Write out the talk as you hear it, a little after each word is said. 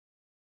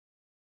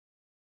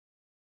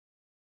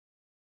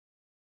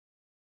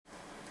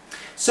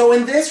So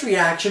in this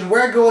reaction,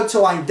 we're going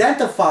to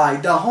identify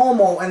the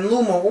HOMO and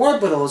LUMO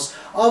orbitals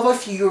of a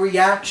few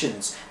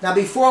reactions. Now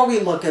before we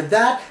look at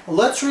that,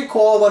 let's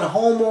recall what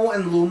HOMO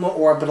and LUMO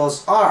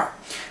orbitals are.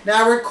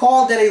 Now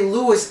recall that a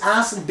Lewis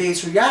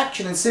acid-base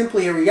reaction is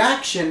simply a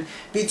reaction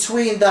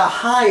between the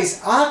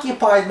highest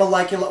occupied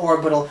molecular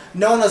orbital,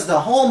 known as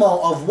the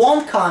HOMO, of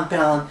one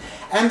compound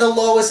and the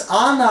lowest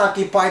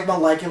unoccupied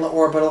molecular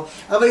orbital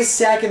of a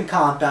second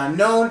compound,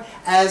 known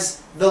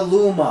as the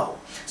LUMO.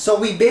 So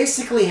we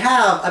basically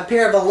have a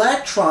pair of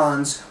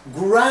electrons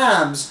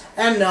grabs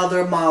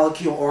another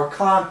molecule or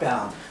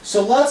compound.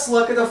 So let's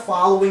look at the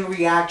following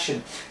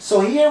reaction.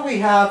 So here we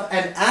have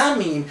an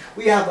amine,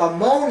 we have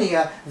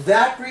ammonia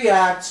that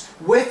reacts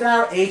with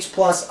our H+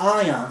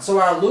 ion. So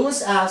our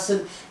Lewis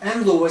acid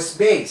and Lewis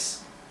base.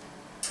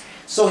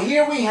 So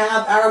here we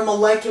have our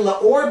molecular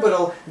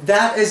orbital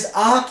that is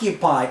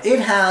occupied. It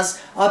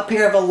has a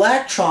pair of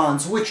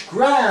electrons which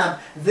grab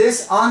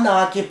this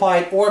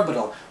unoccupied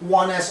orbital,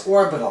 1s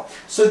orbital.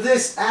 So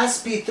this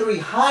sp3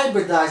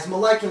 hybridized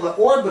molecular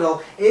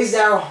orbital is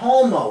our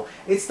HOMO.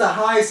 It's the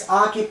highest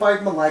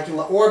occupied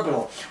molecular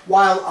orbital.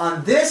 While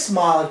on this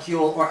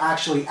molecule, or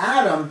actually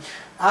atom,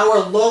 our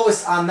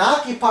lowest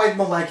unoccupied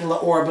molecular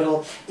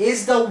orbital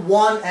is the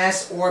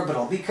 1s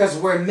orbital, because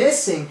we're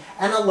missing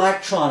an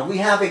electron. We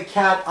have a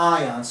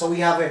cation, so we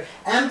have an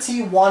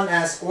empty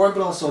 1s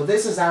orbital. So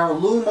this is our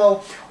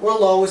LUMO, or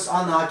lowest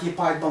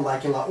unoccupied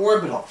molecular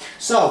orbital.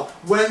 So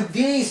when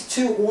these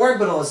two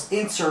orbitals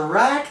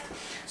interact,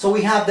 so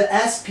we have the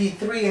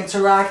sp3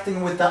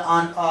 interacting with the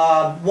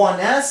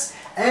 1s,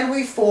 and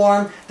we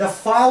form the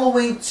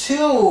following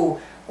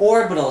two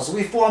orbitals.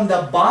 We form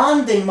the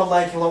bonding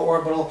molecular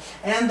orbital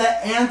and the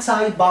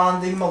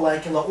anti-bonding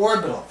molecular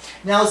orbital.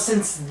 Now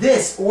since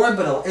this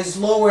orbital is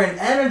lower in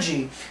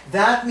energy,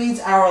 that means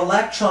our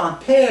electron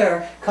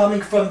pair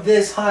coming from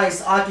this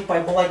highest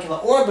occupied molecular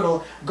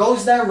orbital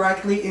goes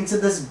directly into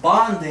this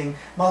bonding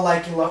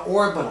molecular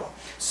orbital.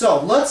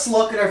 So let's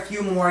look at a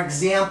few more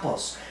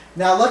examples.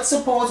 Now let's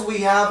suppose we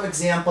have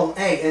example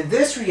A. In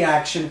this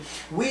reaction,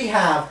 we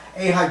have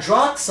a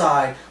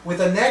hydroxide with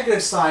a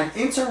negative sign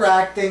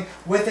interacting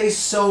with a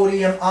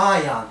sodium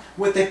ion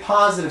with a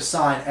positive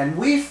sign, and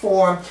we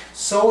form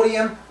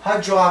sodium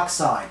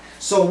hydroxide.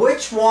 So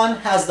which one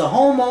has the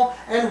HOMO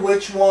and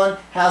which one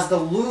has the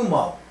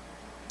LUMO?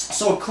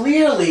 So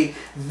clearly,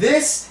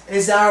 this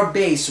is our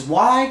base.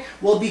 Why?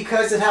 Well,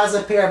 because it has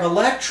a pair of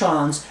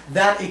electrons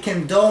that it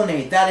can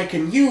donate, that it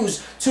can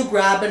use to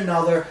grab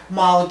another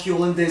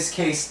molecule, in this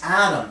case,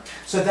 atom.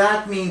 So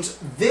that means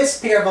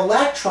this pair of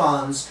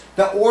electrons,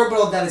 the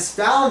orbital that is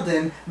found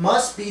in,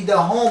 must be the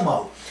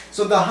HOMO.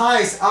 So the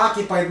highest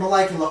occupied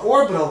molecular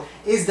orbital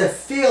is the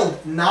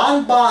filled,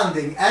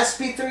 non-bonding,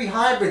 sp3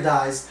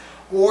 hybridized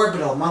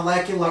orbital,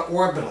 molecular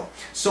orbital.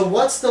 So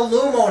what's the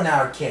LUMO in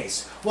our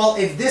case? Well,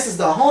 if this is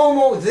the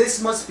HOMO,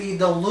 this must be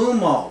the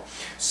LUMO.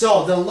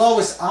 So the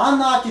lowest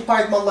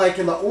unoccupied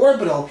molecular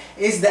orbital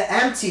is the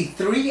empty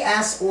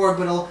 3s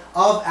orbital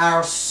of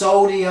our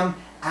sodium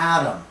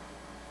atom.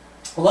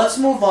 Let's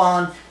move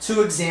on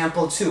to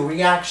example 2,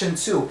 reaction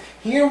 2.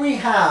 Here we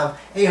have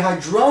a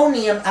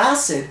hydronium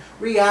acid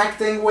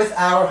reacting with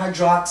our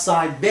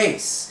hydroxide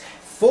base,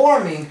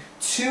 forming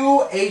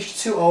two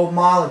H2O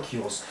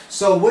molecules.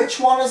 So which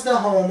one is the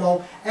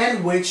HOMO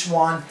and which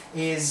one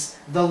is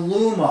the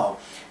LUMO?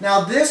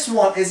 Now this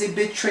one is a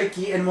bit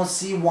tricky, and we'll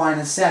see why in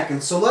a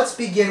second. So let's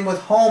begin with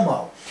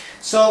HOMO.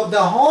 So the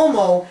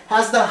HOMO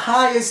has the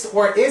highest,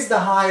 or is the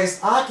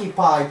highest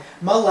occupied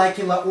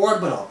molecular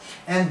orbital.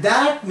 And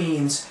that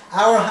means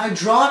our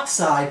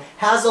hydroxide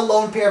has a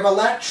lone pair of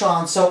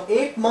electrons, so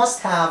it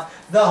must have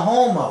the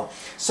HOMO.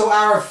 So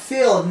our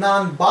filled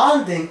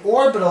non-bonding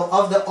orbital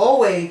of the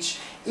OH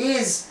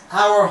is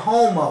our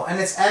HOMO, and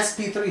it's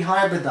sp3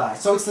 hybridized.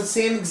 So it's the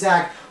same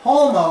exact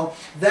HOMO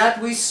that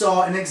we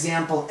saw in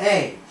example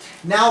A.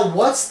 Now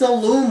what's the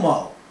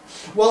LUMO?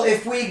 Well,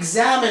 if we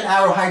examine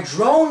our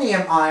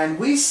hydronium ion,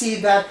 we see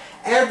that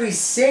every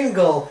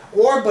single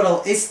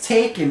orbital is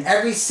taken.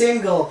 Every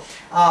single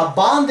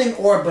bonding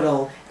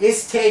orbital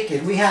is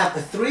taken. We have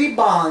the 3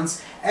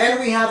 bonds, and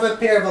we have a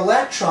pair of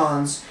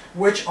electrons,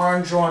 which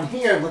aren't drawn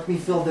here. Let me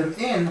fill them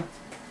in.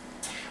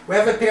 We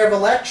have a pair of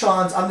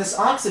electrons on this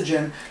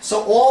oxygen,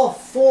 so all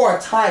 4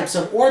 types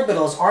of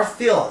orbitals are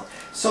filled.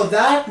 So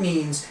that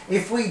means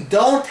if we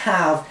don't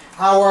have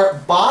our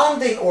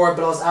bonding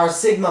orbitals, our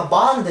sigma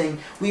bonding,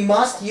 we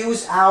must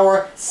use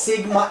our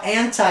sigma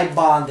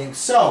anti-bonding.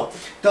 So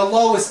the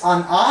lowest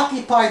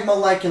unoccupied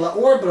molecular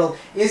orbital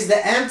is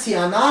the empty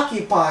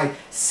unoccupied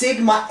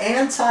sigma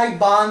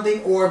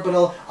anti-bonding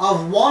orbital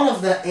of one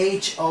of the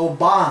HO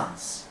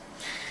bonds.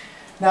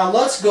 Now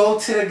let's go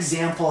to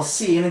example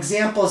C. In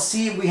example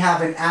C, we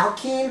have an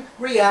alkene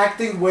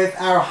reacting with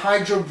our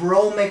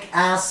hydrobromic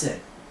acid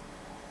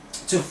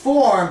to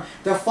form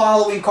the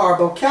following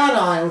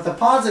carbocation with a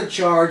positive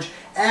charge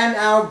and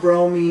our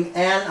bromine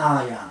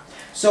anion.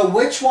 So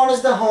which one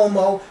is the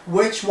HOMO,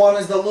 which one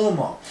is the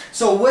LUMO?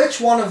 So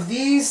which one of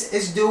these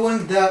is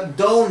doing the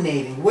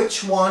donating?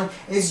 Which one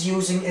is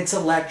using its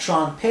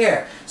electron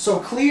pair? So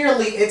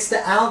clearly it's the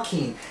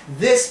alkene.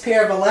 This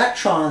pair of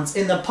electrons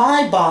in the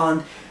pi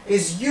bond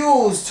is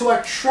used to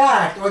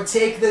attract or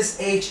take this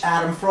H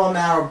atom from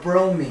our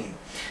bromine.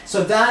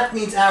 So that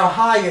means our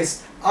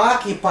highest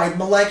occupied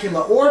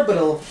molecular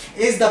orbital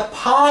is the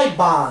pi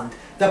bond,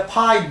 the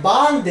pi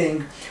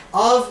bonding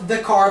of the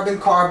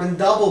carbon-carbon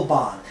double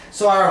bond.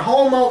 So our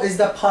HOMO is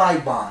the pi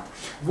bond.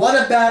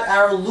 What about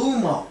our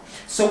LUMO?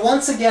 So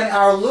once again,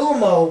 our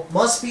LUMO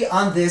must be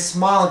on this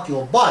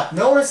molecule, but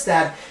notice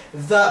that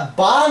the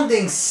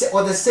bonding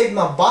or the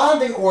sigma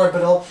bonding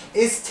orbital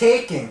is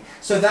taking.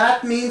 So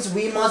that means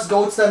we must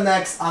go to the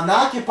next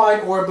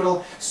unoccupied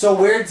orbital, so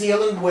we're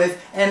dealing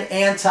with an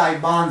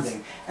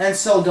anti-bonding. And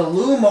so the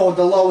LUMO,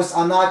 the lowest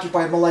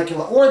unoccupied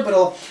molecular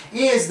orbital,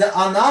 is the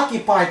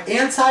unoccupied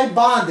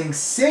anti-bonding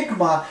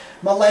sigma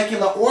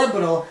molecular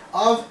orbital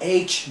of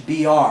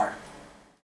HBr.